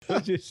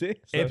did you say?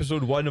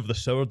 Episode 1 of the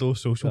Sourdough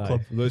Social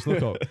Club. Let's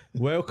look up.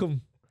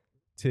 Welcome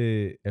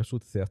to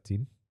episode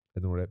 13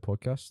 in the Morette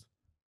podcast.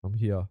 I'm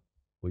here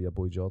with your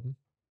boy Jordan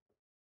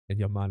and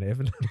your man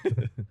Evan.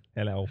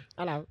 Hello.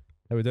 Hello.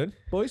 How we doing,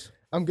 boys?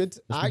 I'm good.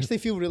 I actually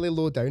feel really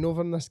low down over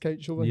on this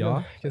couch over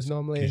here. Because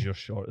normally... Because you're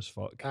short as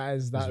fuck.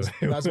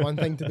 That's one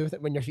thing to do with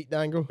it when your feet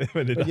dangle.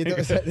 When you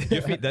don't sit there.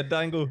 Your feet did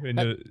dangle.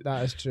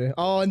 That is true.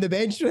 Oh, and the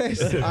bench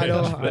press. I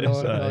know.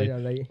 No, you're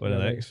right. What the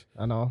next?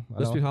 I know.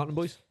 What's been happening,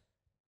 boys?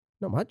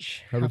 Not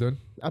much. How we doing?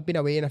 I've been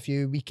away in a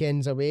few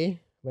weekends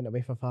away. Went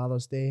away for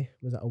Father's Day.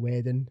 Was at a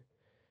wedding.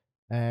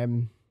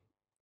 I'm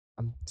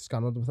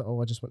scanned with it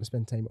all. I just want to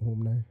spend time at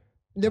home now.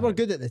 They were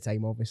good at the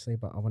time, obviously,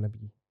 but I want to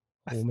be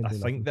home and I do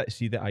think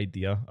nothing. that the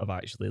idea of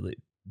actually like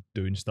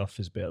doing stuff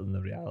is better than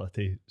the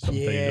reality.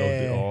 Sometimes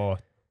Yeah.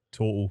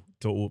 total.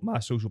 My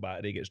social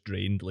battery gets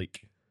drained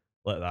like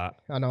that.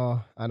 I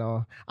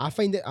know. I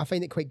find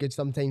it quite good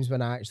sometimes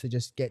when I actually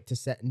just get to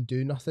sit and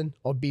do nothing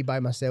or be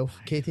by myself.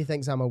 Katie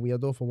thinks I'm a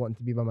weirdo for wanting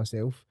to be by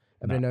myself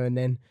every now and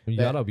then. I mean,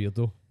 you are a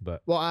weirdo,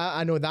 but Well,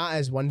 I know that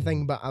is one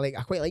thing, but I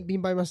quite like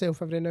being by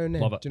myself every now and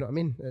then. Love it. Do you know what I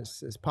mean?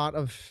 It's part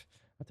of,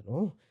 I don't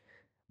know,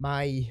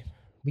 my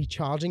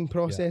recharging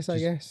process, I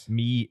guess.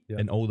 Me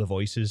and all the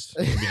voices.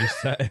 We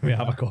just sit and we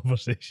have a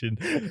conversation,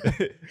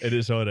 and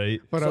it's all right.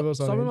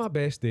 some of my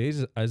best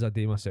days is a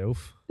day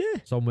myself.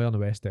 Yeah. Somewhere in the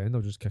West End,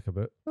 I'll just kick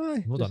about. Aye,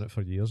 I've not done it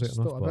for years, just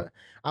enough, thought a but bit.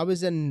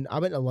 I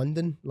went to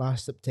London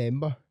last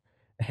September.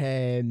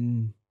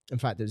 In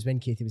fact, it was when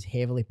Katie was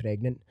heavily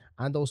pregnant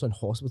and also in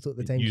hospital at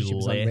the time because she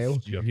was unwell.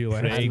 Your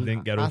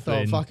pregnant I thought,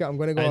 girlfriend fuck it, I'm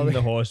going to go in away.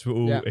 the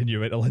hospital Yeah. and you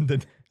went to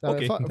London.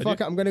 Okay, fuck continue.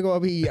 it, I'm going to go a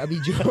wee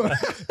joke.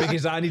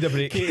 Because I need a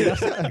break. Katie,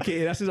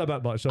 this is a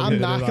bit much. I'm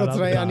knackered,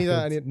 right?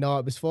 I need. No,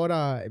 it was for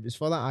the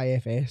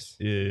IFS.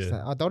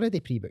 Yeah. I'd already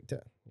pre-booked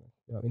it.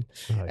 You know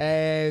what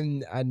I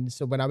mean? Aye. And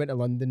so when I went to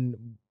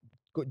London,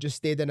 just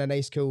stayed in a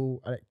nice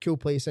cool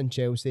place in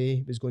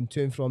Chelsea. Was going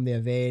to and from the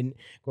event,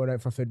 going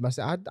out for food.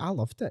 I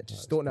loved it. Just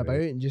That's stoating about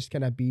great. and just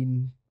kind of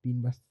being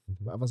with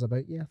whatever's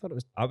about. Yeah, I thought it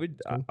was.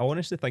 I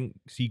honestly think,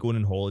 going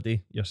on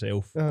holiday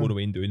yourself, going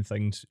away and doing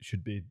things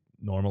should be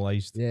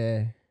normalised.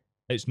 Yeah.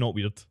 It's not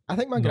weird. I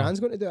think my No. grand's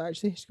going to do it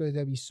actually. She's going to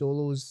do a wee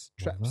solos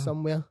trip that.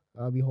 somewhere,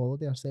 a wee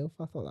holiday herself.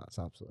 I thought that's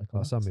absolutely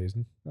class. That's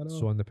amazing. I know.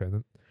 So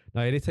independent.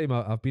 Now, anytime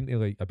I've been to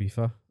like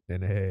Ibiza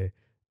in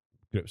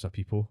groups of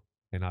people,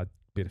 and I'd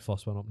be the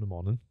first one up in the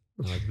morning,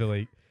 and I'd be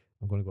like,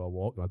 I'm going to go a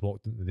walk. And I'd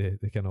walk into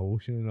the kind of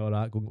ocean and all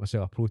that, go get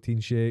myself a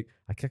protein shake.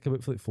 I kick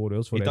about for like 4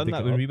 hours for We done everything that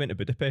up. when we went to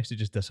Budapest. It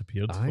just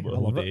disappeared Aye, for I the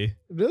whole love it. day.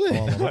 Really?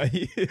 Oh, I love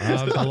it.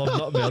 I love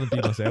nothing better than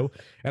being myself.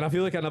 And I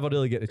feel like I never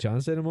really get the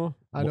chance anymore.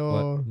 I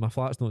know. Like, my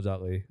flat's not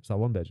exactly, it's a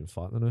 1-bedroom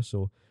flat now,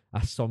 so I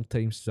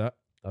sometimes sit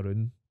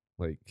around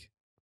like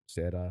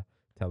Sarah,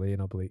 Tilly,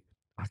 and I'll be like,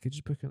 I could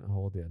just book into a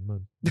Holiday Inn,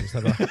 man. Just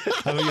have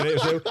a wee night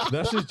myself.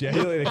 This is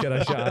genuinely the kind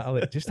of shit I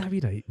like. Just have a wee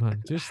night,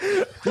 man. Just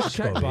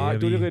check got back. me,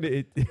 Don't a wee- really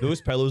need to.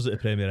 Those pillows at the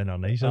Premier Inn are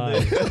nice,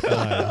 aren't they?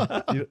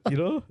 Aye. You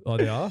know? Oh,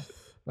 they are.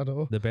 I don't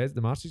know. The beds, the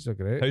mattresses are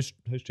great.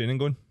 How's training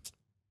going?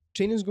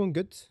 Training's going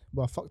good.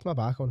 Well, I fucked my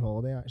back on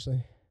holiday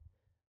actually.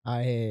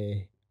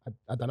 I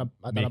done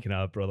a Making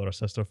a brother or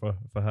sister for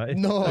Hattie?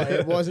 no,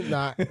 it wasn't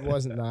that. It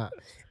wasn't that.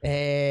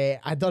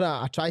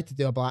 I tried to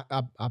do a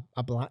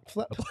black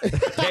flip.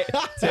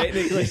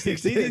 Technically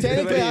succeeded.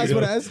 Technically, There that's you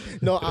what go. it is.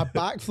 No, a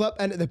backflip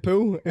into the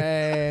pool.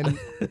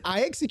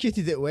 I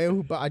executed it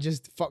well, but I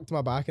just fucked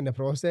my back in the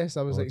process.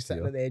 I was Oh, like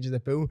sitting dear. at the edge of the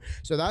pool.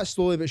 So that's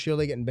slowly but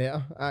surely getting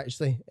better,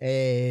 actually.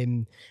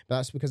 But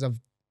that's because I've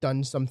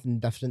done something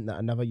different that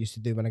I never used to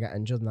do when I got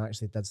injured, and I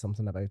actually did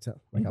something about it.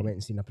 Like I went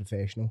and seen a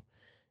professional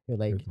who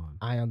like Good man.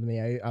 ironed me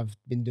out. I've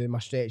been doing my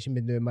stretching,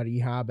 been doing my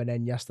rehab, and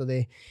then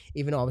yesterday,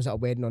 even though I was at a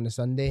wedding on the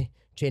Sunday,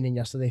 training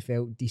yesterday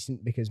felt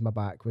decent because my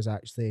back was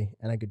actually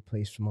in a good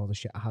place from all the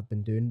shit I had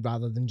been doing,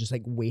 rather than just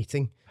like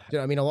waiting. Do you know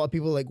what I mean? A lot of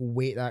people like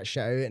wait that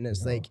shit out, and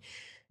it's like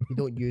if you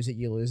don't use it,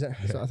 you lose it.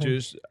 Sort of thing.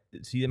 Just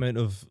see the amount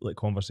of like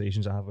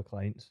conversations I have with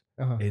clients,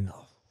 Uh-huh. and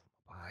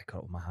I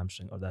cut off my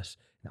hamstring or this.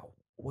 Now,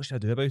 what should I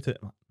do about it?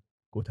 I'm like,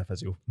 go to a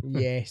physio.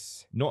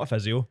 Yes. Not a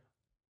physio.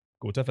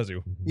 Go to a physio.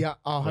 Mhm. Yeah,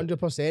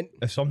 100%.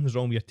 If something's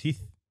wrong with your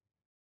teeth,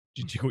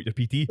 did you go to your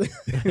PT?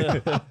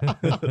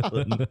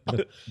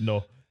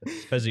 No,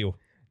 it's physio.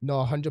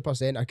 No,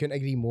 100%. I couldn't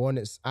agree more. And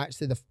it's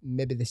actually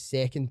maybe the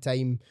second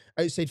time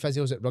outside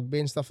physios at rugby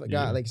and stuff like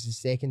Yeah. that. Like it's the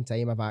second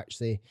time I've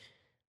actually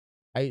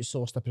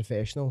outsourced a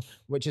professional,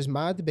 which is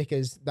mad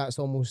because that's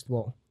almost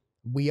what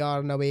we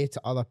are in a way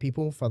to other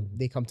people.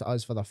 They come to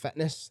us for their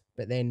fitness,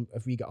 but then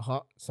if we get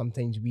hurt,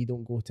 sometimes we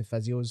don't go to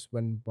physios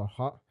when we're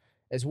hurt.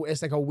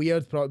 It's like a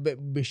weird but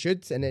we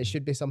should, and it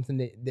should be something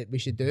that we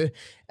should do.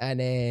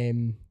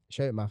 And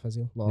shout out my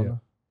physio,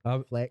 Lorna.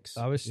 I've- Flex.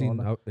 I was seeing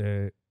Lorna.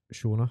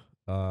 Shona.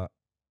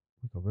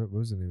 What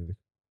was the name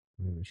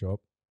of the shop?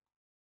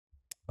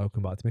 I'll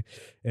come back to me.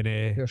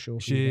 And Her show.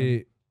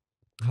 she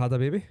had a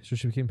baby, so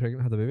she became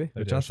pregnant, had a baby,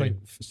 How which dare I she. think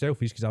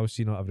selfish because I was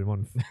seeing it every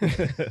month.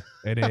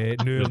 And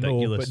no,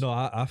 Ridiculous. but no,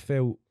 I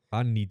felt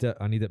I need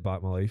it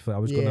back in my life. Like I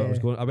was Yeah.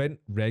 I went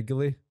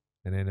regularly,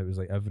 and then it was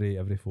like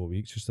every 4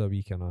 weeks, just a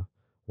wee kind of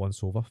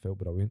once over, felt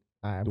brilliant.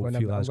 I'm Don't going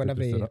feel as good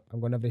without it. I'm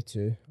going every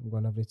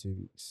 2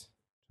 weeks.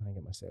 Trying to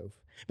get myself,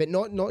 but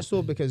not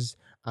so because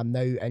I'm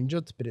now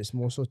injured, but it's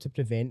more so to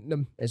prevent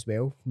them as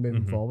well from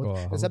moving Mhm. forward.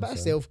 Oh, It's a bit of 100%.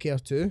 self-care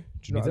too. Do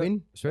you know what I Need it,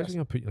 mean? Especially when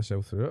you're putting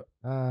yourself through it.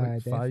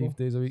 Like Definitely. 5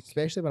 days a week.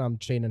 Especially when I'm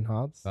training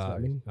hard. Do you know what I Aye,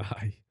 mean?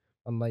 aye.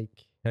 I'm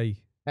like,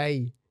 Hey,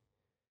 hey,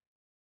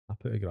 I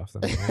put a graft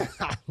in. Mate.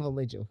 I'm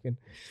only joking.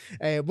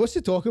 What's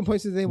the talking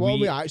points today? What are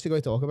we actually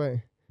going to talk about?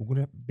 We're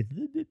gonna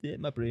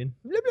my brain.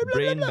 Blah, blah, blah,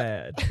 Brain blah, blah.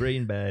 bad.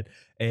 Brain bad.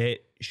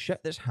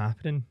 Shit that's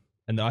happening.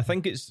 And I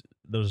think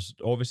there's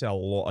obviously a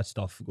lot of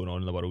stuff going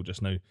on in the world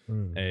just now.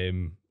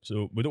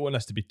 So we don't want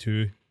this to be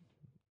too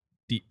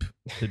deep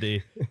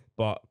today,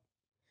 but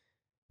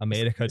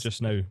America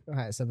just now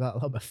It's a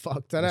little bit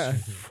fucked, isn't it?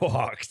 is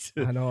fucked.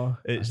 I know.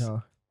 It's- I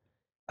know.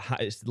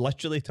 It's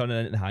literally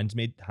turning into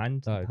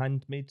Aye.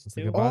 Handmaid's It's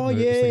like Tale. a bad Oh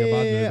movie. yeah, It's like a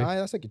bad yeah, movie. aye,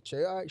 that's a good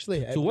shout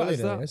actually. So what is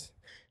that?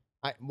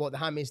 What, the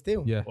Handmaid's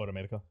Tale? Yeah. Or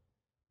America.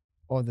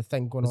 Or the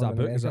thing going Is on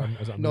that a in book? Is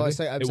America? that a No, movie? it's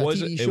like It it was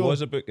was a TV it show.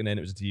 was a book and then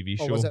it was a TV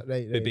show. Oh, was it?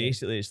 Right, But right.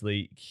 basically, it's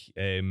like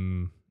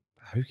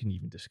how can you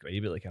even describe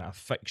it? Like a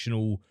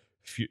fictional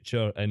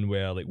future in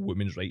where like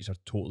women's rights are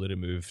totally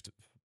removed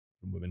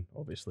from women.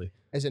 Obviously,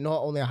 Is it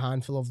not only a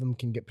handful of them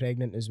can get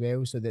pregnant as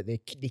well, so that they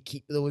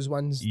keep those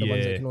ones, the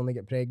ones that Yeah. can only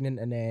get pregnant,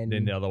 and then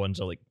the other ones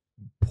are like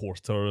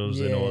porters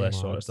and all Yeah. this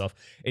sort Mad. of stuff.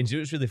 And so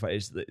it's really funny.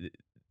 It's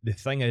the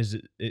thing is,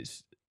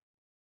 it's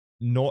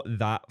not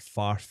that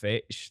far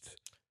fetched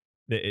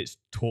that it's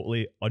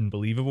totally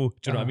unbelievable.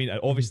 Do you know what I mean?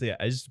 Obviously it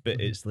is, but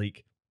Mhm. it's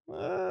like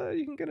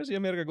you can kind of see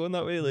America going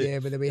that way. Like, yeah,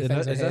 but the way Is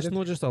things are this headed.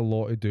 not just a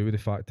lot to do with the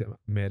fact that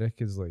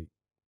America's like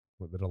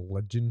the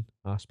religion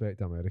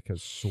aspect of America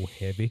is so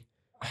heavy?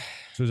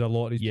 So there's a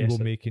lot of these Yes,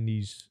 people making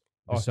these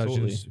Oh,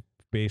 decisions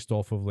based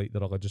off of like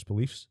their religious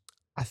beliefs,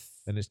 I th-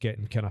 and it's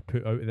getting kind of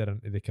put out there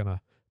into the kind of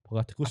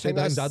political I side think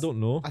of things. I that's- don't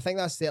know. I think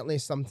that's certainly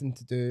something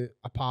to do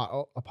a part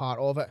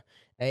of it.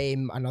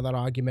 Another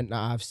argument that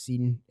I've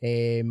seen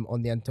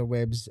on the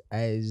interwebs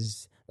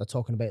is they're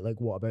talking about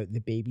like what about the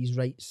baby's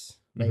rights?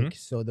 Like Mhm.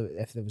 so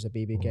if there was a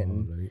baby Oh,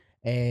 getting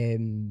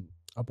right.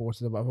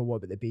 aborted or whatever, what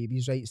about the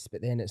baby's rights?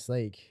 But then it's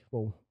like,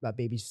 well, that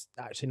baby's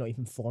actually not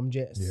even formed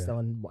yet. It's Yeah. still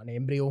in an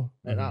embryo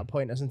at that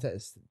point, isn't it?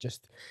 It's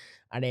just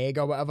an egg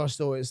or whatever.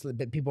 So it's like,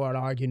 but people are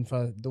arguing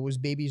for those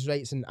babies'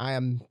 rights, and I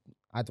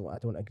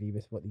don't agree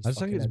with what these. I just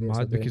think fucking it's idiots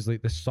are mad doing. because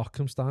like the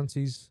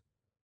circumstances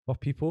for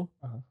people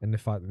Uh-huh. and the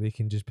fact that they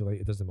can just be like,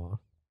 it doesn't matter.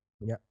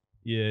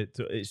 yeah,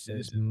 so it's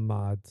It's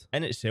mad.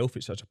 in itself,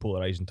 it's such a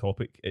polarizing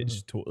topic.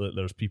 It's totally,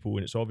 there's people,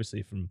 and it's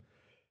obviously from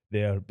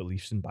their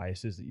beliefs and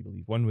biases that you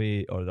believe one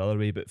way or the other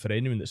way. But for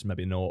anyone that's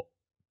maybe not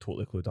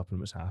totally clued up on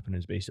what's happening,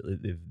 is basically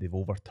they've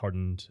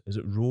overturned. Is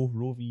it Roe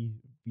v.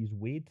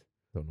 Wade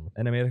Don't know.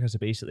 in America? So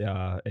basically,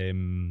 it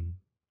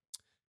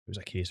was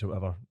a case or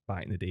whatever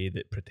back in the day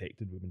that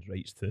protected women's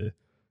rights to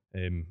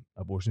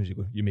abortions.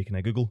 You making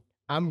a Google?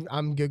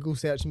 I'm Google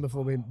searching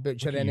before we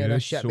butcher Look at any of you,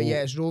 this shit. But so-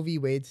 yeah, it's Roe v.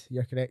 Wade.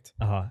 You're correct.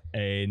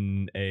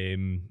 And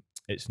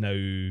it's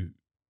now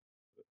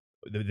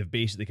they've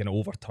basically kind of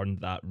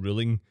overturned that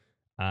ruling,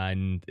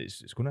 and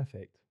it's going to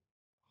affect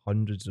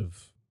hundreds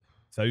of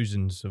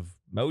thousands of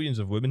millions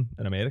of women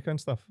in America and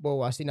stuff.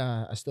 Well, I seen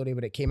a story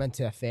where it came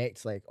into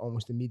effect like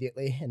almost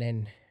immediately, and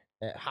then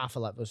at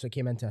 11:30, so it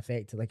came into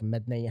effect at like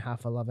midnight,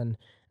 11:30.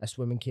 This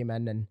woman came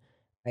in, and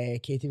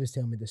Katie was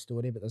telling me the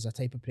story, but there's a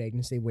type of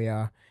pregnancy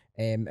where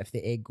if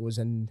the egg goes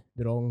in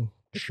the wrong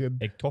tube,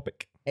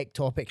 Ectopic.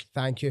 ectopic,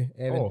 thank you,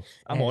 Evan. Oh,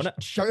 I'm on it.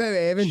 Shout out,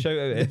 Evan. Shout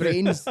out, The Evan.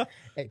 brains.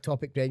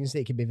 Ectopic pregnancy,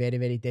 it can be very,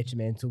 very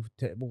detrimental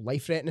to, well,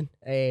 life-threatening.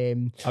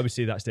 I would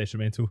say that's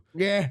detrimental.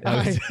 Yeah,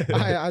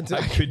 That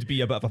I could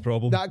be a bit of a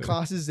problem. that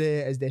class is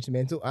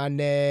detrimental,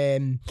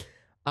 and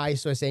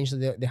so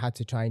essentially they had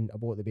to try and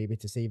abort the baby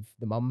to save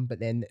the mum, but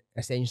then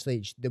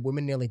essentially the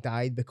woman nearly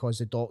died because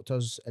the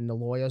doctors and the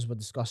lawyers were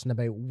discussing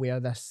about where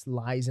this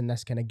lies in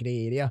this kind of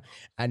grey area,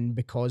 and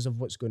because of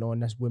what's going on,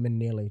 this woman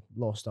nearly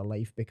lost her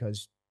life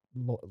because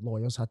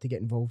lawyers had to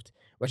get involved,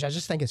 which I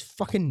just think is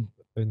fucking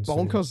Insane.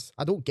 bonkers.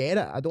 I don't get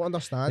it. I don't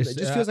understand. It's, It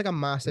just feels like a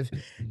massive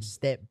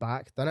step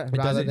back, doesn't it? It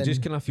does. Rather It than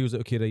just kind of feels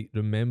like, okay, right,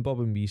 remember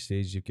when we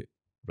says you get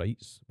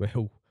rights?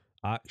 Well,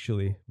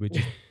 actually, we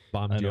just I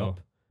bammed you know. up.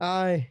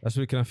 aye. That's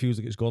what it kind of feels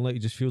like it's gone like. It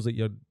just feels like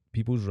your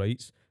people's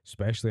rights,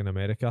 especially in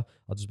America,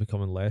 are just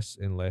becoming less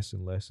and less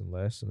and less and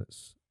less. And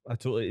it's I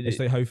totally.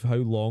 like how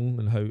long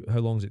and how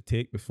long does it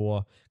take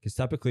before? Because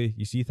typically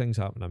you see things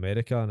happen in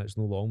America and it's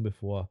no long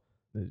before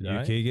the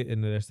Aye. UK get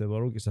and the rest of the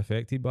world gets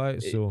affected by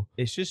it. So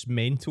It's just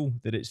mental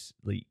that it's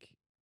like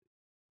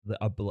that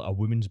a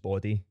woman's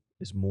body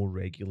is more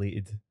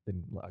regulated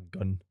than like a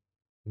gun.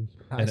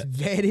 That's And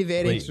very,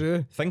 very like,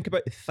 true. Think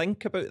about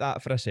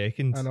that for a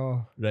second, I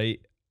know. right?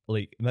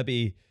 Like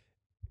maybe,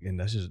 and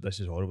this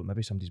is horrible.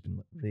 Maybe somebody's been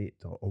like,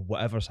 raped or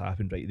whatever's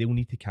happened, right? They'll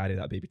need to carry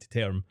that baby to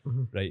term,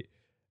 Mhm. right?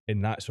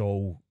 And that's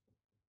all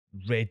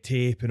red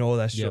tape and all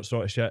this Yep.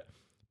 sort of shit.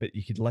 But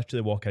you could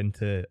literally walk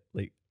into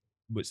like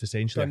what's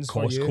essentially Guns a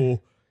for you. Costco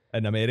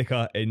in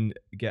America and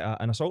get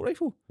an assault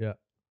rifle. Yeah.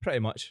 Pretty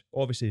much.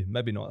 Obviously,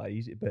 maybe not that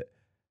easy, but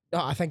No,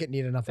 I think it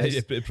near enough It, is.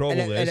 it probably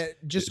and is. it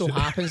just so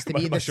happens to My-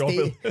 be my the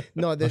state. shopping.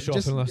 No, My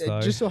shopping list, it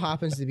aye. just so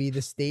happens to be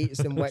the states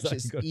in which Sorry,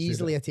 it's gotta say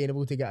easily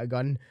attainable to get a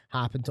gun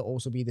happen to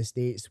also be the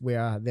states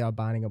where they are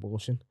banning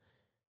abortion.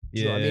 Do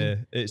you Yeah, know what I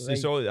mean?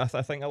 it's all. I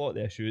think a lot of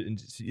the issue, and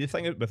the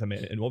thing with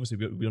America, and obviously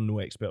we're no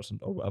experts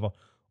or whatever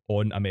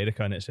on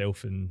America in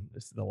itself, and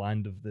it's the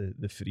land of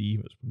the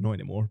free. It's not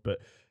anymore, but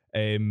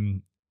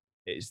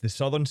it's the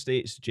southern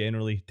states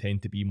generally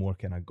tend to be more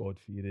kind of God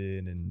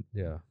fearing, and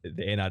Yeah.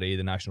 the NRA,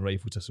 the National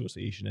Rifles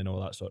Association, and all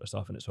that sort of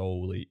stuff, and it's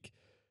all like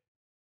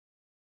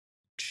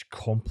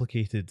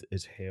complicated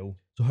as hell.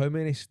 So how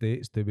many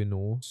states do we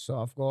know?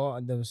 So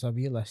there's a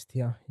wee list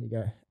here. You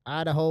got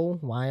Idaho,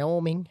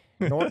 Wyoming,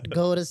 North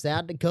Dakota,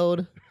 South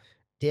Dakota,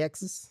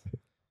 Texas,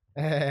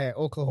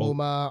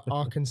 Oklahoma,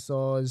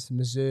 Arkansas,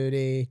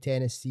 Missouri,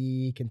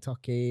 Tennessee,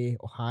 Kentucky,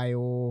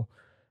 Ohio,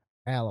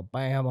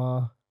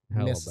 Alabama,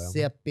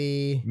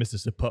 Mississippi,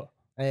 Mississippi.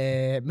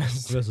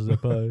 Miss- This is a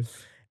pie.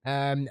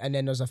 and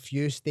then there's a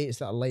few states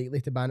that are likely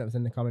to ban it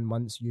within the coming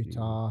months: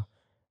 Utah,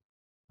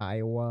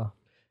 Iowa,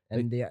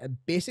 and they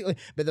basically.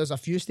 But there's a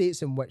few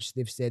states in which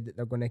they've said that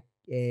they're going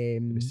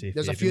to. safe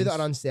There's a few that are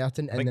havens.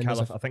 uncertain, I and think, then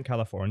there's I think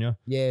California.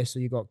 yeah. So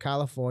you got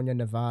California,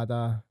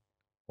 Nevada,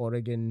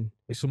 Oregon.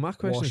 So my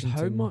question is, how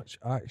Washington. much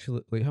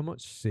actually, like, how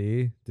much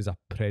say does a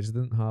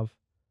president have?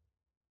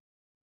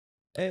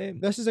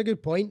 This is a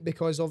good point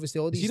because obviously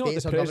all Is these he not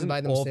states the are governed president by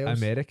of themselves.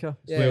 America?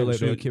 Yeah. Well, Well, like,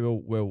 so- okay,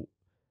 well,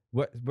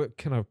 what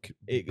kind of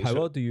It- power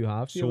so- do you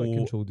have? Here? What so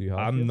control do you have?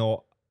 I'm here?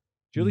 not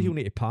Surely he'll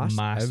need to pass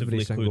massively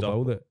every single clued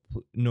bill up.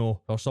 that,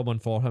 No, or someone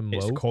for him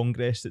it's will.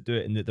 Congress that do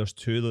it, and that there's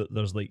two.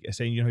 There's like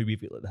essentially, you know how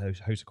we've got like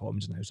the House of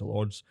Commons and the House of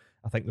Lords.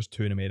 I think there's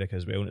two in America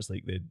as well, and it's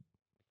like the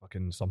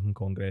fucking something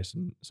Congress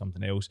and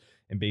something else.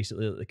 And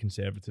basically, like, the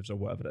Conservatives or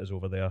whatever it is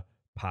over there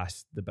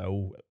passed the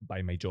bill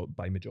by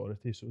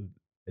majority. So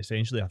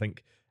essentially, I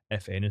think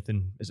if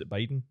anything, is it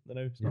Biden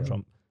now? It's not Yeah.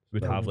 Trump.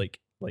 Would have Biden.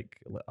 like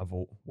a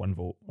vote, one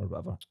vote or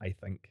whatever. I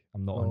think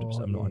I'm not Oh,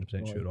 100%. I'm not yeah,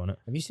 100% God. sure on it.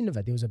 Have you seen the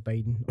videos of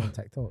Biden on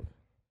TikTok?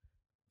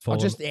 Or Falling-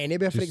 just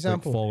anywhere, for just, like,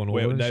 example? falling over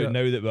Well, and now, shit.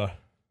 now that we're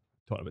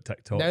talking about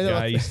TikTok, Now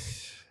that we're-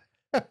 guys,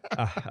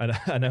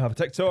 I now have a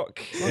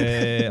TikTok. I'm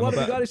a What have you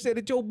bit- got to say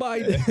to Joe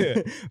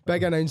Biden?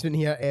 Big announcement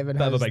here. Evan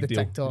bit of has a the big deal.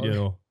 TikTok. You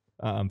know,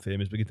 I'm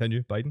famous. But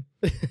continue, Biden.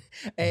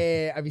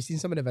 Have you seen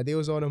some of the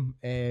videos on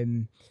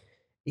him?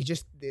 He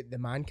just the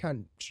man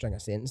can't string a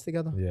sentence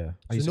together. Yeah.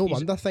 So no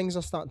wonder things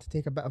are starting to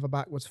take a bit of a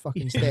backwards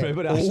fucking step.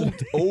 Remember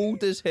that?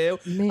 old as hell.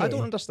 I Mate.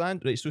 don't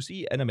understand. Right, so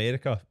see in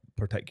America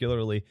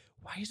particularly,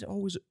 why is it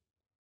always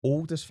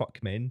old as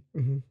fuck men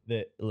Mhm.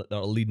 that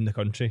are leading the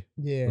country?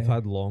 Yeah. They've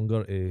had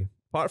longer to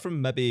Apart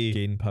from maybe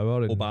gain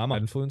power and Obama.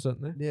 influence,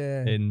 haven't they?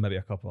 Yeah. and maybe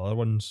a couple other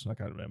ones. I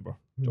can't remember.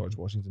 Hmm. George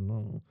Washington.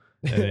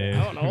 I don't know.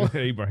 I don't know.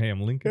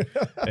 Abraham Lincoln.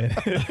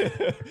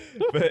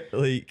 But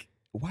like,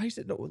 why is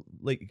it not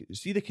like?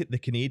 See the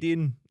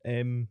Canadian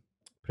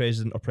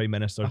president or prime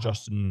minister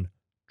Justin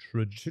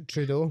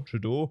Trudeau.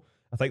 Trudeau.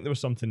 I think there was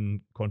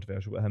something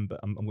controversial with him, but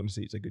I'm going to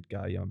say he's a good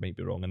guy. I might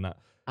be wrong in that.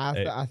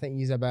 I think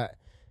he's a bit.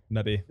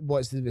 Maybe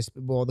What's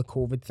all the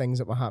COVID things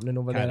that were happening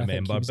over there? can't I think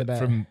he remember. was a But bit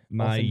from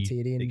my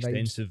authoritarian vibes.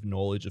 extensive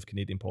knowledge of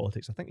Canadian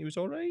politics, I think he was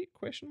all right.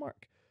 Question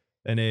mark.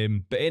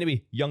 And but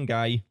anyway, young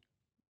guy,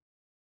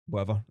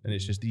 whatever. And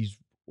it's just these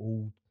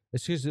old.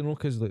 It's just, you know,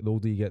 because like, the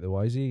older you get, the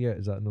wiser you get.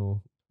 Is that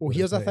no? Well,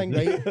 here's the thing,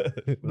 right?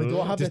 We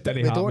don't have Just the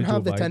didn't we happen don't to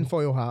have Joe the Biden.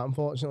 tinfoil hat,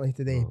 unfortunately,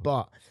 today. No.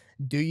 But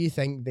do you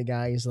think the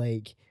guys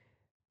like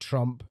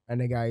Trump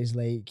and the guys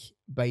like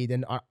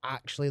Biden are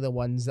actually the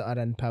ones that are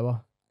in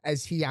power?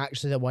 Is he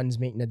actually the ones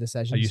making the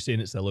decisions? Are you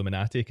saying it's the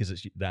Illuminati? Because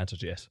the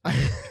answer's yes.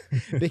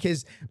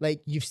 Because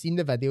like you've seen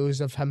the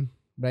videos of him,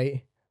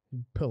 right?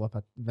 Pull up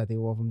a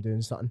video of him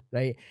doing something,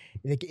 right?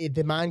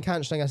 The man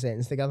can't string a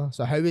sentence together.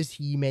 So how is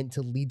he meant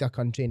to lead a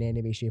country in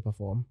any way, shape, or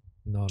form?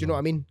 No. Do you know what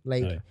I mean?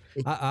 Like,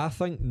 Aye. I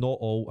think not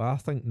all. I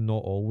think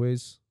not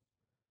always.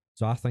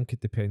 So I think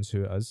it depends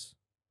who it is.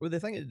 Well, the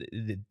thing is,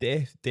 the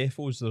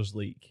defos, there's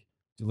like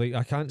Like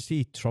I can't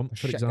see Trump,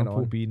 for Shitting example,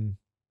 on. being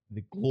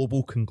the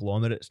global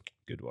conglomerates.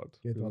 Good word.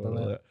 Good word, Will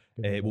I like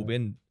it. be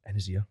in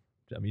his ear.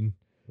 Do you know what I mean?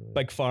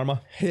 Big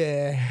Pharma.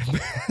 Yeah.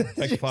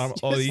 Big Pharma.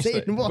 Just All these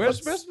saying things.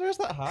 words. Where's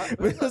that hat?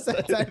 Where's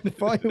that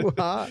tinfoil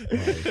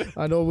hat?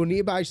 I know we'll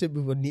need to actually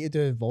we will need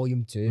to do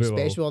volume 2, We will.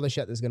 especially with all the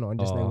shit that's going on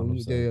just now. Oh, We'll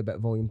need to do 100%. a bit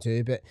of volume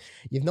 2, but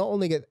you've not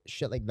only got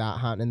shit like that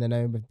happening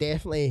now, we're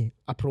definitely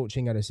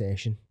approaching a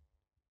recession.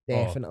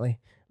 Definitely,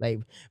 like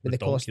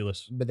with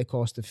Ridiculous. the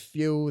cost of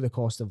fuel, the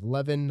cost of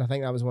living. I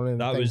think that was one of the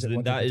That things was we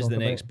wanted that to is talk the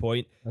about. next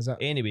point. Is it?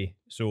 Anyway,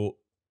 so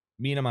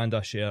me and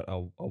Amanda share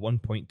a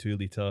 1.2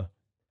 litre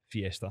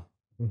Fiesta,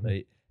 Mhm.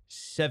 right?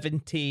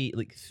 70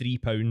 like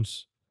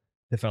 £3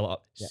 to fill it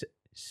up. Yeah.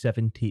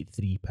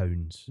 73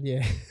 pounds.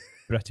 Yeah.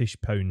 British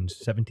pounds,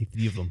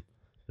 73 of them,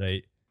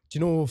 right? Do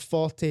you know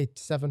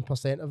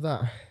 47% of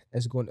that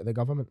is going to the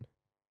government?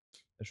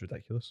 It's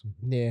ridiculous.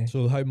 Yeah.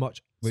 so how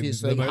much? See,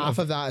 it's the like amount half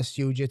of that is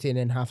fuel duty and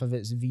then half of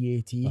it's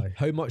VAT. Aye.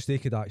 How much they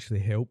could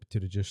actually help to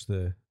reduce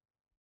the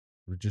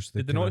reduce the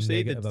Did they not kinda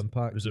say negative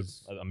impact. Was it,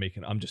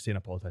 I'm just saying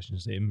a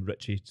politician's name,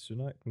 Richie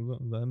Sunak.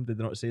 Did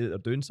they not say that they're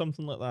doing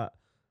something like that,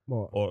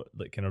 What? or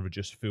like kind of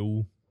reduce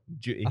full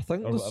duty? I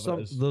think or there's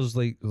whatever it is?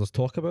 there's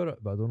talk about it,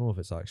 but I don't know if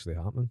it's actually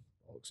happening.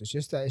 It's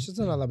just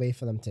another way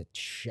for them to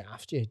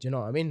shaft you. Do you know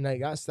what I mean? Like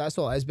that's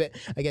all it is. But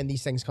again,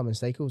 these things come in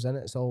cycles, and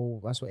it's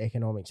all that's what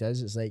economics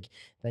is. It's like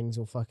things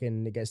will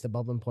fucking it gets the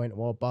bubbling point, it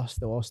will all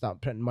bust, they'll all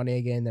start printing money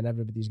again, then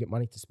everybody's got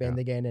money to spend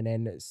again, and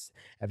then it's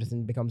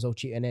everything becomes all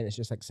cheap, and then it's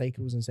just like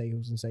cycles and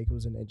cycles and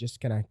cycles, and it just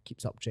kind of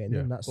keeps up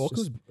trending. That's all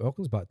just,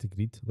 comes back to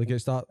greed. Like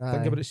it's that. Think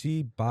Aye. about it.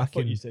 See I back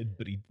thought in you said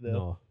breed there.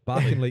 no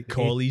back in like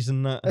Collies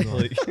and that. No.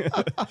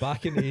 Like,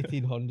 back in the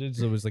 1800s,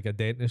 there was like a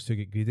dentist who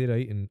got greedy,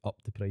 right, and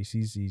upped the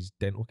prices, his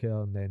dental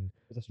care, and then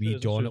wee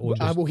John owned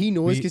well, he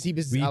knows because he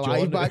was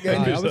alive back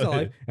then. I was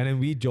alive, and then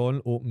wee John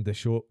opened the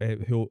shop.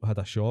 Who had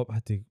a shop?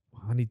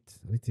 I need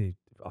to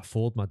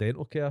afford my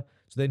dental care.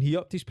 So then he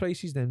upped his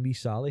prices. Then wee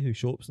Sally, who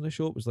shops in the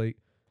shop, was like,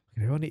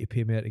 I need to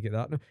pay more to get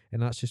that now,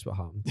 and that's just what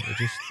happened. It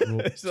just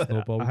it's like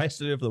snowballed. A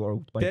History of the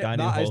World by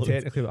Daniel That is Holland.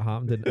 technically what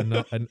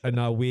happened in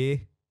a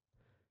way.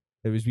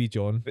 It was wee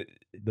John. But-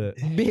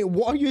 that Mate,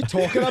 what are you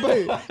talking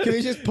about? Can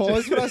we just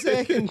pause for a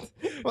second?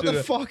 What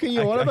the fuck are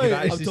you on I about? could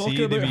I'm actually talking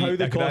see about the how wee-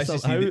 the I could cost actually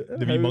of- see how-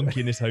 the wee how- monkey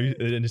in his house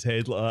in his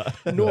head like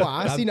that. No,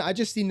 I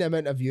just seen the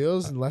amount of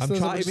viewers and listeners that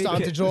trying were to make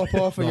starting to it- drop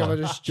off, and you No, were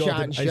just Jordan,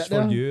 chatting it's shit for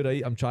there. you,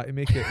 right? I'm trying to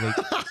make it like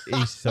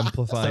He's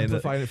simplifying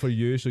it. it for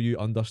you, so you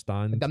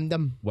understand Dum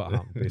dum. what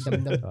happened. Dum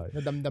Basically. dum. Aye.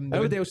 Dum dum.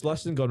 Everybody else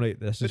listening, going right.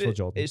 This is But for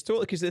Jordan. It's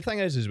totally because the thing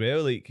is as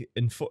well, like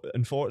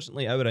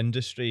unfortunately, our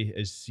industry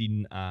is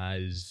seen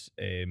as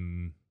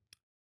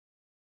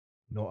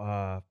not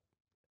a.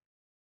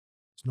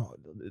 It's not.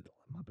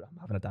 I'm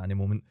having a Danny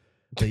moment.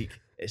 Like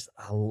it's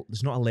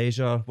not a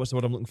leisure. What's the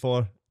word I'm looking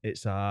for?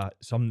 It's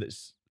something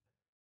that's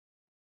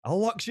a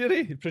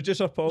luxury.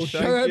 Producer Paul.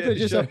 Shout thank out you.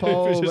 Producer Shout out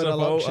Paul with Producer a Paul,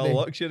 luxury. a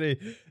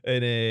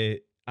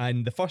luxury.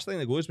 And the first thing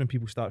that goes when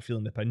people start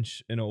feeling the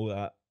pinch and all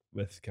that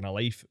with kind of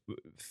life,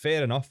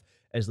 fair enough,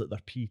 is that they're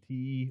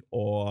PT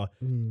or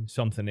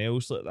something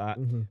else like that.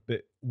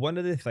 But one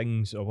of the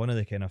things, or one of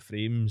the kind of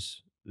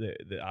frames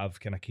that I've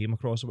kind of came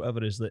across or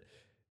whatever, is that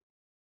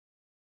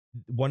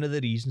one of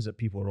the reasons that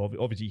people are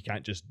obviously you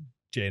can't just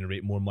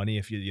generate more money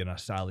if you're in a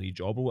salary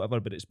job or whatever,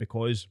 but it's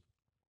because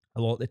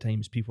a lot of the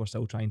times people are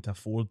still trying to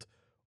afford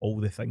all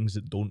the things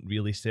that don't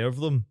really serve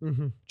them. Do you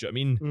know what I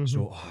mean?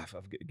 So if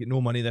I've got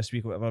no money this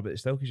week or whatever, but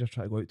it's still because you're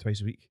trying to go out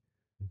twice a week.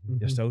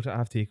 You're still trying to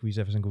have takeaways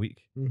every single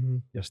week.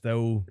 You're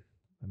still,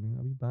 I mean,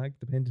 a wee bag,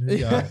 depending who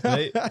you are,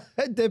 right?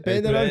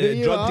 Depending on who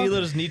you drug are.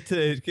 dealers need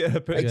to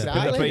put the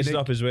Exactly. prices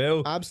up as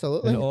well.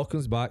 Absolutely. And it all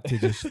comes back to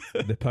just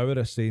the power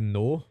of saying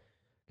no.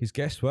 Because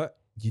guess what?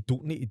 You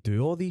don't need to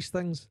do all these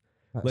things.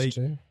 That's like,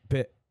 true.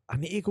 But I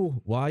need to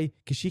go. Why?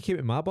 Because she came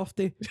at my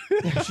birthday.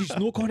 She's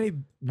not going to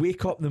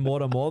wake up in the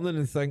morning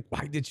and think,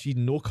 why did she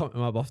not come to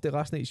my birthday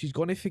last night? She's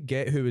going to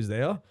forget who was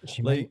there.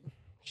 She like- might.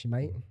 She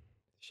might.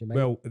 She might.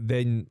 Well,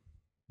 then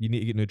you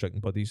need to get new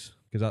drinking buddies.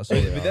 Because that's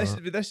all they But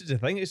are. this is the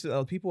thing. It's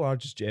that people are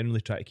just generally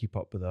trying to keep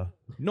up with their.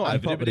 Not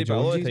Keep up with everybody, the but a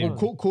lot of Joneses, time.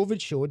 man.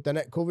 COVID showed, didn't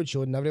it? COVID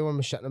showed, and everyone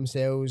was shitting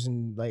themselves,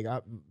 and like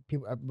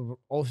people,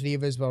 all three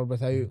of us were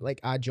without like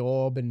a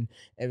job, and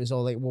it was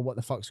all like, well, what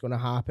the fuck's going to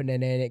happen?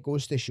 And then it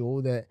goes to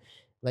show that,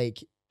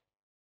 like,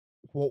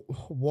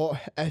 what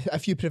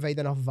if you provide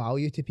enough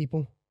value to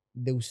people,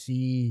 they'll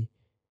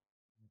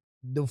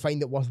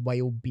find it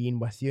worthwhile being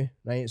with you,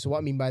 right? So what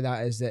I mean by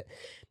that is that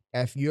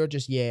if you're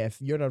just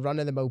if you're a run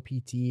of the mill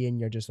PT and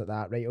you're just like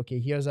that, right? Okay,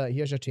 here's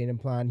your training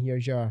plan,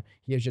 here's your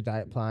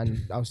diet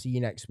plan. I'll see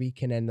you next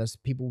week, and then there's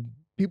people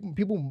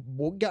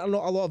won't get a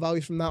lot of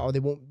value from that, or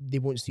they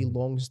won't see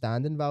long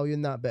standing value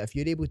in that. But if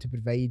you're able to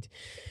provide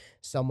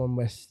someone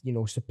with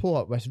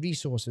support, with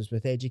resources,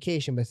 with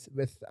education,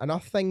 with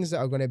enough things that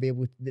are going to be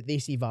able that they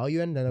see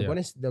value in, then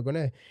they're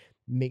gonna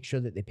make sure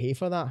that they pay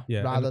for that,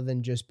 rather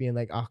than just being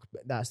like,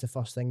 that's the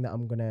first thing that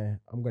I'm gonna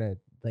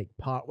like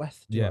part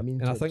with. Do you know what I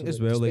mean? And I think as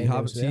well, like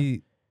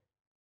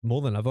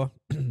more than ever,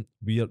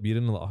 we're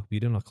in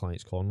our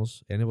clients'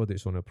 corners. Anybody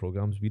that's on our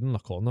programs, we're in their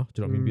corner.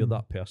 Do you know what I mean? We're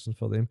that person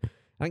for them.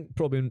 I think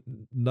probably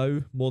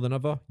now more than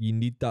ever, you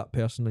need that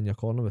person in your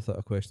corner without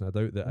a question of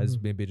doubt that is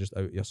maybe just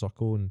out of your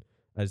circle and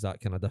is that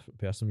kind of different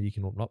person where you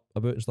can open up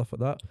about and stuff like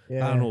that.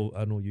 Yeah. I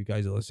know you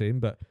guys are the same,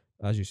 but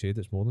as you said,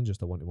 it's more than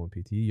just a one-to-one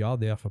PT. You are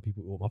there for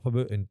people to open up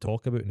about and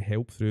talk about and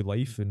help through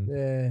life. And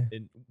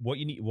And what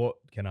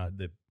kind of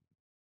the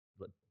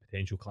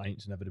potential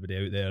clients and everybody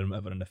out there and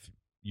whatever, and if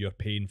you're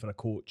paying for a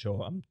coach,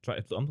 or I'm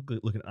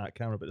looking at that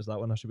camera, but is that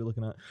one I should be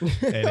looking at?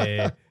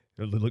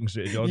 And looking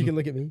straight at Jordan. You can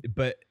look at me.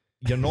 But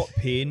you're not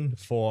paying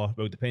for,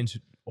 well, it depends,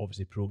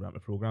 obviously program to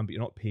program, but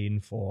you're not paying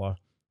for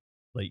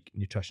like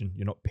nutrition,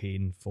 you're not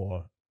paying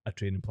for a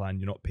training plan,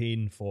 you're not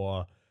paying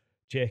for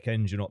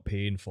check-ins, you're not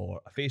paying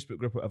for a Facebook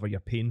group, whatever. You're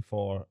paying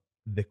for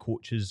the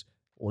coach's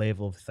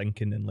level of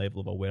thinking and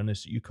level of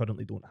awareness that you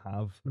currently don't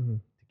have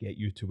to get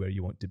you to where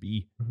you want to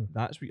be.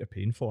 That's what you're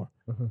paying for,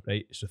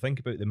 right? So think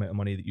about the amount of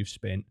money that you've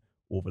spent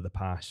over the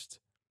past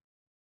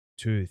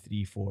 2,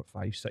 3, 4,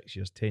 5, 6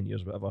 years, 10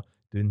 years, whatever,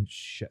 doing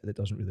shit that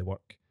doesn't really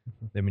work.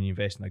 Then when you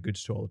invest in a good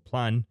solid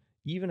plan,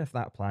 even if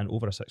that plan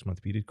over a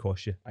 6-month period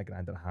costs you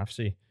 $1.50,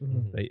 say,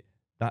 Mhm. right,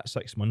 that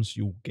 6 months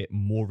you'll get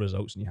more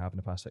results than you have in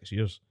the past 6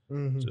 years.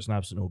 Mhm. So it's an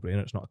absolute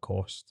no-brainer. It's not a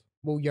cost.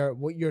 Well,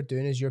 what you're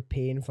doing is you're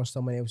paying for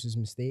someone else's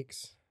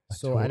mistakes.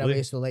 So in a Totally.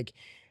 way, so like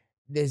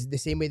there's the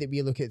same way that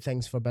we look at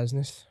things for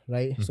business,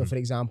 right? So Mhm. for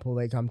example,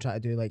 like I'm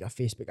trying to do like a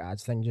Facebook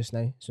ads thing just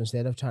now. So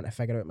instead of trying to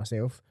figure it out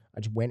myself, I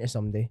just went to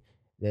somebody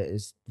that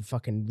is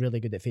fucking really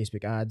good at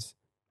Facebook ads.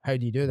 How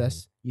do you do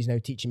this? He's now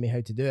teaching me how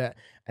to do it,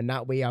 and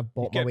that way I've You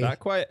bought my kept way. that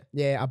quiet.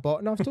 Yeah, I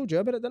bought. No, I've told you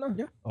about it, didn't I?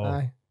 Yeah. Oh.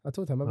 Aye, I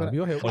told him about it.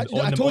 You'll help. On, I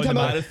on the, told on him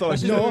the I- marathon.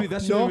 This is No, when we,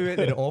 this is no. when we went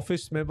to the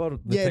office. Remember?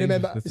 The Yeah, times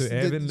remember. the two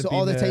Evan So had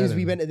all the been times there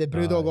we and- went to the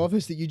Brewdog Aye.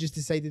 office that you just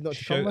decided not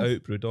to Shout come with.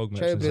 out Brewdog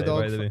Shout out merchandise,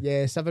 by the Brewdog. way.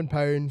 Yeah,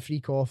 £7 free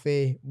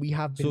coffee. We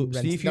have been So,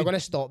 rinsed. see if They're you- going to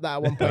stop that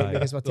at one point Aye.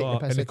 because we're taking Oh, the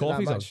piss and the out of that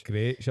coffees are much.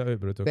 great. Shout out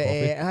Brewdog But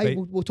Coffee. aye, Right,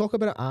 we'll talk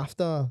about it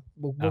after.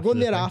 We're After going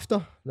the there thing.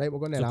 after. Right, we're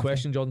going there so after.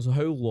 question, John. So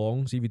how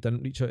long? See if you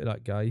didn't reach out to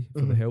that guy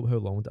for the Mhm. help. How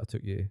long would that have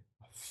took you?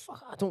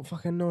 Fuck, I don't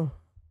fucking know.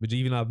 Would you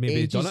even have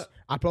maybe done Ages. it?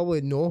 I probably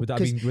know. Would that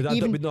 'cause have been? Would that,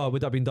 even- would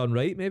that have been done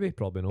right? Maybe.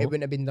 Probably not. it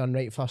wouldn't have been done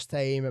right first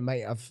time. It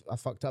might have I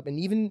fucked up. And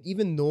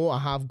even though I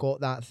have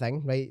got that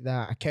thing, right,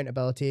 that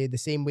accountability, the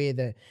same way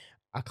that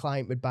a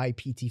client would buy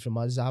PT from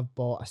us, I've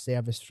bought a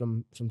service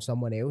from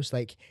someone else.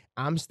 Like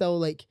I'm still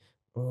like,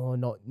 oh,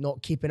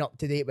 not keeping up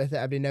to date with it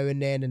every now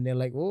and then. And they're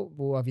like,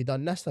 well, have you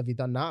done this? Have you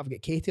done that? I've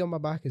got Katie on my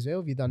back as well.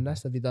 Have you done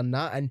this? Have you done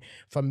that? And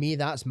for me,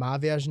 that's my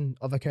version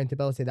of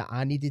accountability that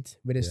I needed.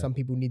 Whereas Yeah. some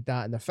people need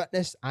that in their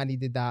fitness. I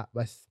needed that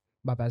with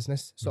my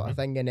business sort of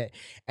thing.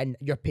 And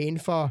you're paying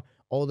for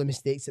all the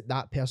mistakes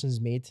that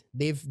person's made.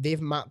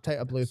 They've mapped out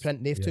a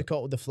blueprint. They've Yeah. took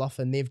all the fluff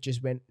and they've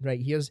just went,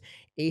 right, here's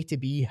A to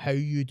B, how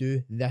you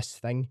do this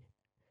thing.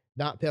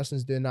 That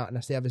person's doing that in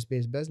a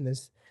service-based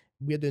business.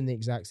 We're doing the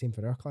exact same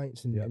for our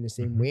clients in, Yeah. in the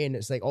same way. And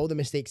it's like all the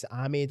mistakes that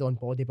I made on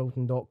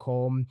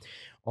bodybuilding.com,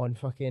 on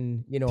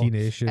fucking,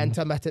 T-Nation.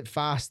 intermittent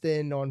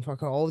fasting, on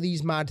fucking all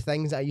these mad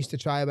things that I used to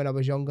try when I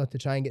was younger to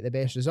try and get the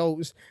best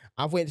results.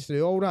 I've went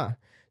through all that.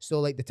 So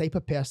like the type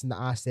of person that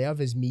I serve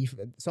is me.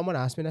 Someone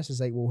asked me this,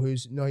 is like, well,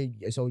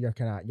 it's all your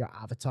kind of your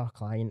avatar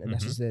client, and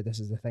this is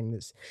the thing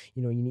that's,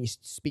 you need to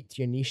speak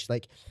to your niche.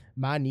 Like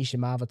my niche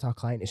and my avatar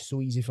client is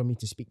so easy for me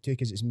to speak to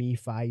because it's me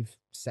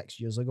 5-6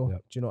 years ago. Yep.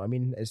 Do you know what I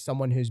mean? It's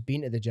someone who's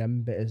been to the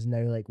gym but is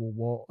now like,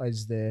 well,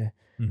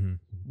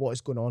 what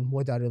is going on?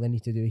 What do I really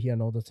need to do here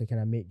in order to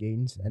kind of make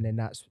gains? And then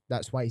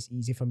that's why it's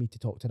easy for me to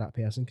talk to that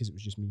person because it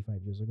was just me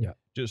 5 years ago. Yeah.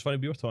 It's funny,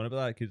 we were talking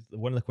about that because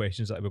one of the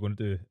questions that we're going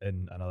to do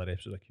in another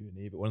episode of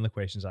Q&A, but one of the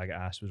questions I got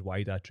asked was,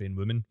 why do I train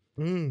women?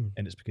 Mm.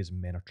 And it's because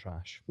men are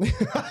trash.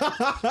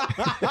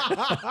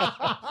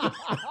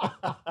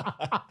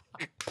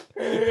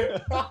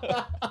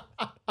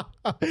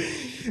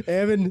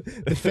 Evan,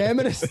 the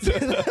feminist.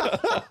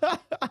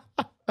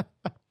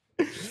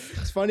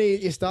 It's funny,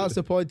 he starts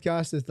the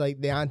podcast with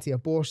like the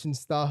anti-abortion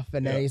stuff,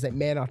 and then he's like,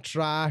 men are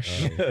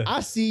trash.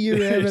 I see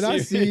you, Evan, I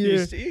see you.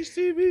 You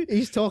see me?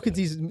 He's talking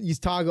to his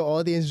target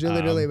audience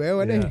really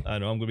well, isn't he? I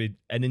know, I'm going to be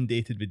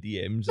inundated with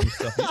DMs and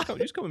stuff.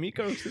 Just come with me,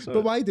 girls.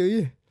 But why do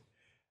you?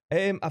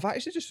 I've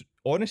actually just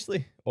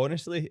honestly,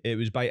 it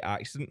was by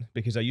accident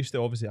because I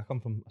come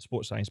from a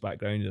sports science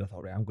background, and I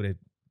thought, right, I'm going to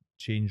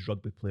change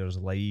rugby players'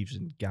 lives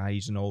and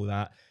guys and all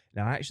that.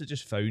 And I actually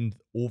just found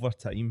over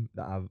time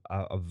that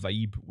I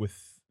vibe with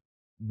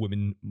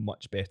women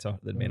much better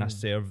than men. I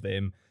serve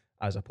them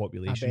as a I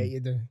population bet you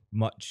do.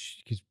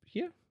 much because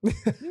you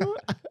know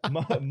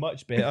what?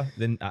 Much better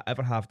than I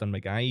ever have done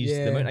with guys.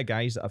 Yeah. The amount of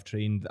guys that I've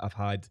trained that I've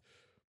had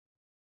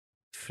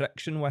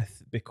friction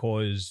with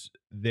because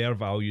their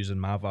values and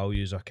my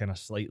values are kind of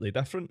slightly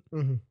different.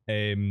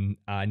 Mhm.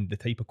 And the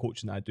type of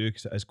coaching that I do,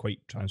 because it is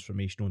quite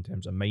transformational in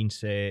terms of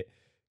mindset,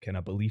 kind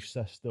of belief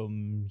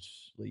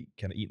systems, like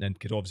kind of eating in,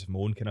 because obviously my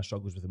own kind of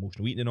struggles with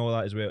emotional eating and all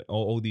that as well,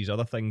 all these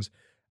other things,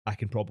 I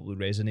can probably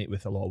resonate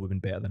with a lot of women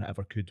better than I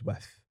ever could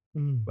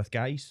with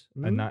guys.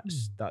 And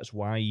that's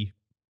why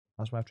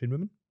I train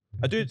women.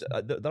 I do.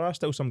 There are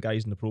still some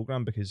guys in the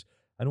program because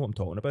I know what I'm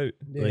talking about.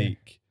 Yeah.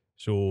 Like,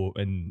 so,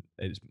 and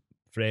it's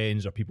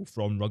friends or people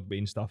from rugby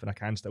and stuff, and I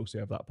can still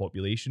serve that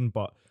population,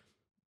 but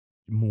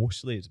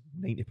mostly it's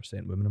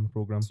 90% women in my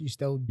program. So you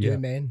still do Yeah.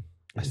 men?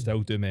 I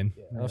still do men.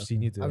 Yeah, I've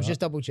seen you do I was that.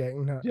 just double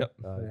checking that. Yep.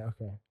 Aye. Right,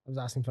 okay. I was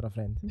asking for a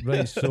friend.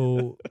 Right,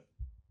 so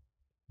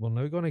we're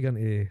now going to get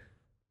into,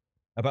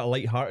 A bit of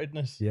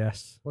lightheartedness.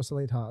 yes, What's the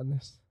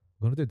lightheartedness?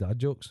 we're going to do dad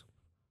jokes.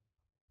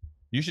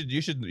 You should,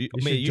 mate. should, You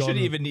John.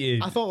 shouldn't even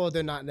need. I thought we were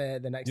doing that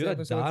in the next You're a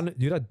episode.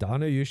 You're a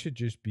Dana. You should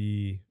just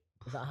be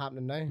Is that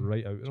happening now?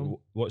 right out. So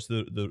what's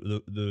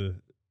the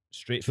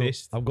straight So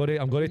faced? I'm going to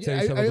tell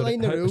you Out- something. we're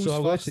outline the gonna- rules so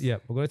I'm gonna first. yeah,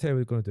 we're going to tell you what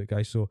we're going to do,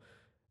 guys. So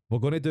we're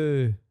going to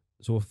do.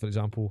 So for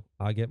example,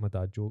 I get my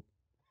dad joke.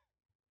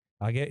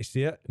 I get to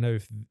say it now.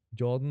 If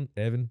Jordan,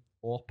 Evan,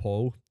 or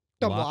Paul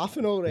I'm laugh,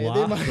 laughing already,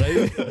 laugh, man.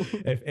 right?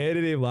 If any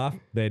of them laugh,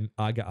 then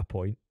I get a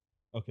point.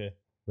 Okay.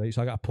 Right,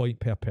 so I get a point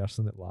per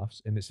person that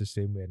laughs, and it's the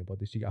same with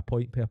anybody. So you get a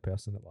point per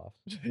person that laughs.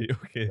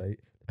 Okay. Right,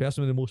 the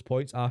person with the most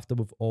points after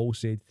we've all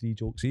said 3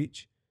 jokes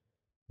each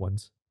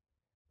wins.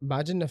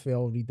 Imagine if we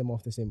all read them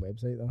off the same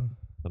website though.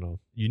 I know.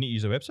 You need to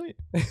use a website.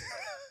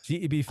 See,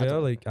 to be fair,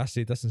 don't- like I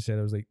said this and said,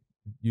 I was like,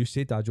 you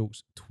say dad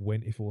jokes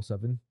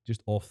 24/7,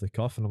 just off the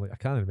cuff, and I'm like, I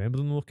can't remember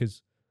them though,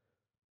 because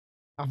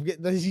I've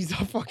got this. He's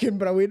a fucking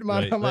brilliant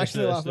man. Right, I'm let's-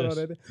 actually let's-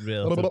 laughing let's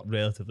already.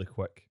 relatively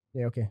quick.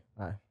 Yeah, okay.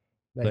 Aye. Right,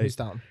 Right. who's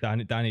starting?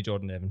 Danny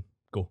Jordan Evan.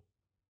 Go.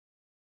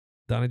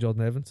 Danny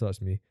Jordan Evans, so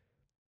that's me.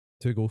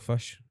 2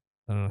 goldfish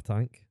and in a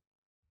tank.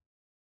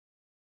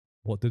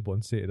 What did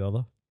one say to the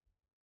other?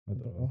 I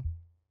don't know.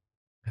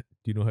 Do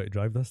you know how to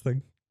drive this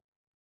thing?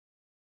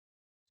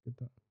 Good.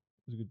 That It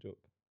was a good joke.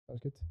 was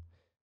good.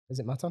 Is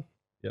it my turn?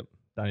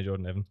 Danny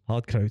Jordan Evan.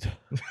 Hard crowd.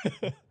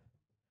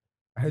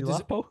 How You does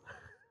laugh, Paul?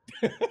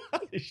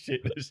 He's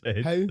shaking his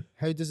head.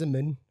 how does a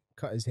moon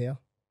cut his hair?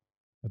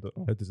 I don't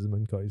know. How does the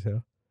man cut his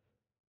hair?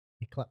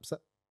 He clips it.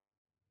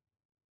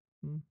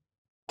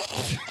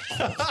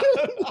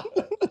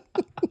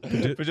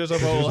 Producer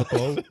Paul.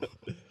 Paul.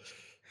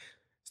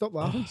 Stop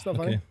laughing. Stop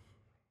funny.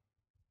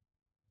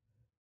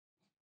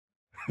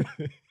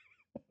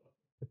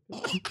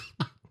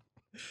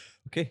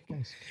 Okay,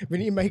 guys. We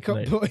need to make up.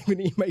 Right. We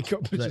need to make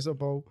up producer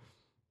Paul.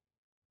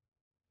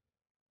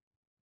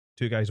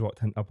 2 guys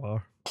walked into a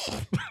bar.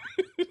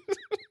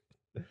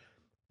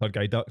 Third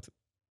guy ducked.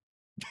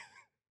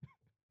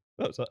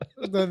 That's it.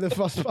 The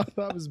first part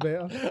that was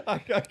better. I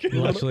couldn't,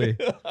 Literally,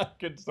 I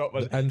couldn't stop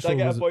myself. the Did intro I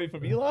get a was- point for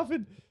me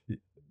laughing?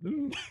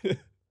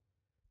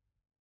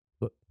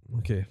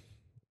 Okay.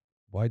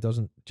 Why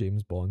doesn't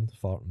James Bond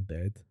fart in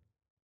bed?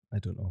 I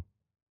don't know.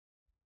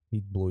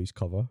 He'd blow his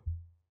cover.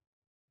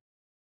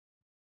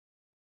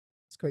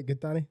 It's quite good,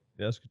 Danny.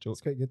 Yeah, that's a good joke.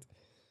 It's quite good.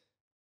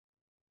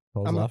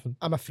 Paul's laughing.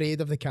 I'm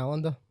afraid of the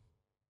calendar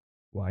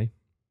Why?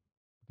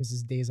 because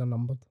his days are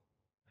numbered.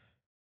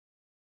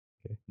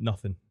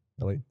 Nothing.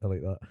 I like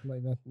that.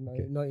 Like that.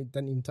 Okay. No, he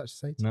didn't even touch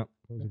the sides. No.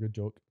 That was a good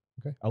joke.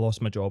 I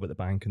lost my job at the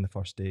bank on the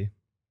first day.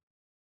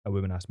 A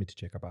woman asked me to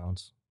check her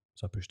balance,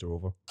 so I pushed her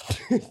over.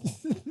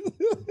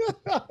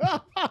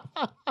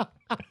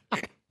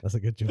 That's a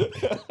good joke.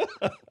 Is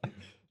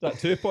that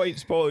 2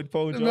 points, Paul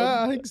John?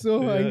 Nah, I think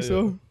so. I Yeah, think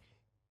so.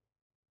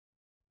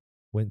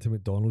 Went to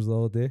McDonald's the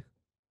other day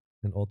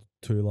and ordered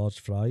 2 large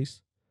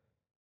fries.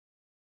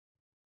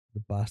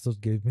 The bastards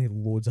gave me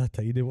loads of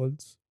tiny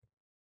ones.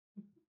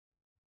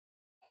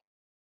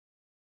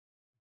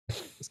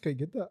 It's quite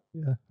good, that.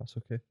 Yeah, that's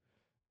okay.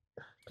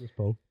 Cheers,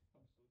 Paul.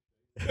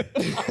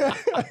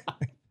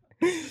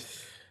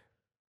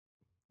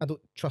 I don't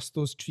trust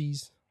those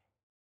trees.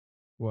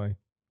 Why?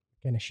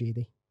 Kind of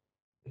shady.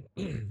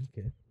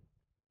 Okay.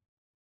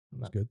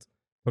 That's good.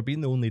 For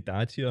being the only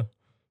dad here.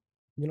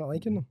 You're not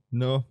liking them?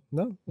 No.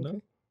 No?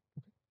 No.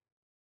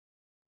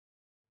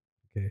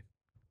 Okay. Okay.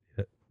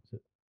 Yeah. Is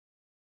it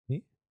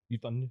me?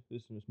 You've done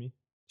this and it's me.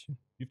 Sure.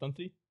 You've done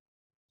 3?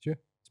 Sure.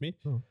 It's me.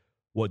 Oh.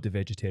 What do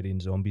vegetarian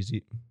zombies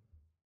eat?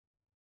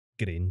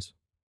 Grains.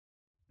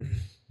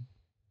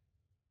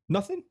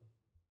 Nothing.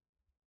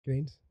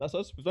 Grains. That's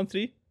us. We've done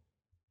 3.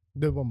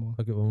 Do one more.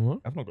 I'll get one more.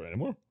 I've not got any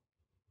more.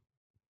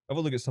 I've a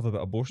look at stuff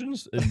about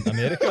abortions in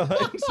America,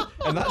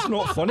 and that's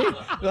not funny.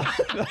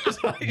 That's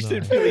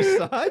actually No. really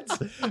sad.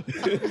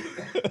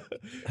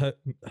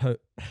 How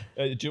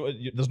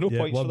There's no Yeah,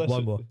 points one- for this.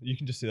 one more. You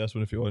can just say this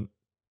one if you want.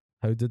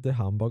 how did the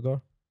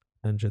hamburger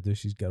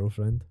introduce his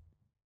girlfriend?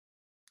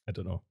 I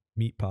don't know.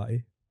 Meat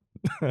patty.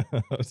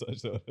 That's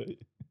actually alright.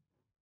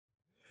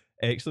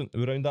 Excellent.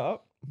 We round that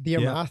up. Dear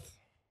Yeah. math.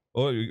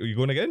 Oh, are you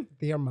going again?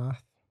 Dear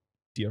math.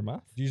 Dear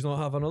math. Do you not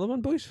have another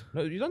one, boys?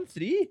 No, you done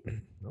 3.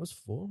 That was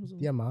 4,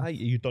 wasn't it? Dear math. Aye,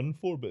 you done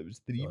 4, but it was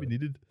 3 we Sorry.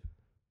 needed.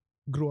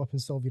 Grow up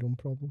and solve your own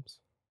problems.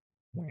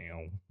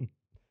 Wow.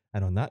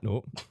 And on that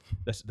note,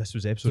 this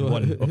was episode So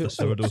 1 who- of the who-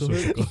 Sourdough so who-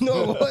 Social.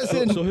 No, it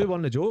wasn't. So who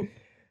won the joke?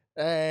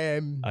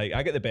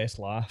 I get the best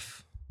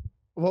laugh.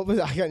 What was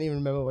it? I can't even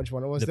remember which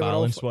one it was. The They were all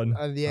balanced one.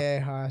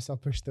 Yeah, so I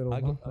pushed it over.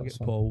 I get That's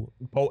fine. Paul.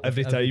 Paul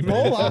every time.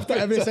 Paul laughed at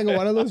every single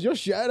one of those. You're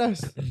shit at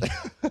us.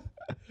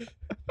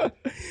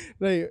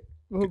 Right.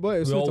 What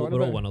else We're we all, talking we're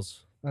all about?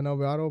 winners. I know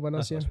we are all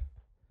winners That's here.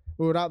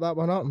 We'll wrap that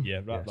one up. Yeah,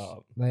 wrap Yes. that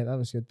up. Right, that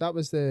was good. That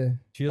was the.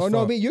 Cheers Oh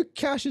no, for- wait, you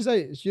cash is out.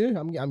 It's you.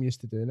 I'm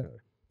used to doing it.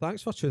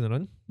 Thanks for tuning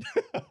in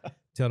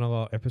to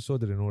another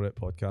episode of the No Rep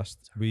Podcast.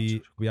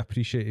 We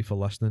appreciate you for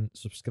listening.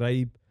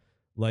 Subscribe,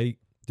 like,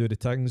 do the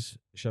things.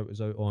 Shout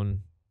us out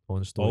on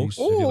stories if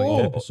you like the Oh,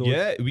 episode.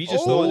 Yeah, we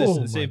just thought this Oh,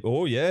 at the same.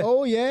 Oh yeah,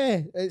 Oh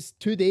yeah, it's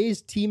 2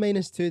 days. T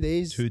minus 2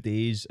 days. 2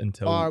 days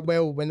until Or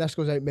well, when this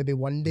goes out, maybe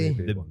 1 day.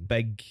 Maybe. the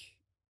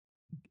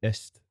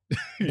biggest,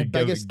 The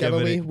biggest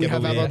giveaway we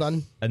have ever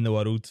done. in the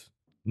world.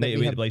 Night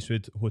we away at have- the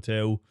Blythewood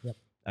Hotel. Yep.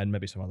 And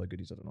maybe some other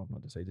goodies. I don't know. I've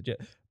not decided yet.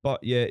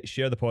 But yeah,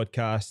 share the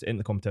podcast, in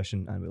the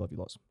competition, and we love you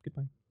lots.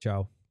 Goodbye.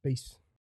 Ciao. Peace.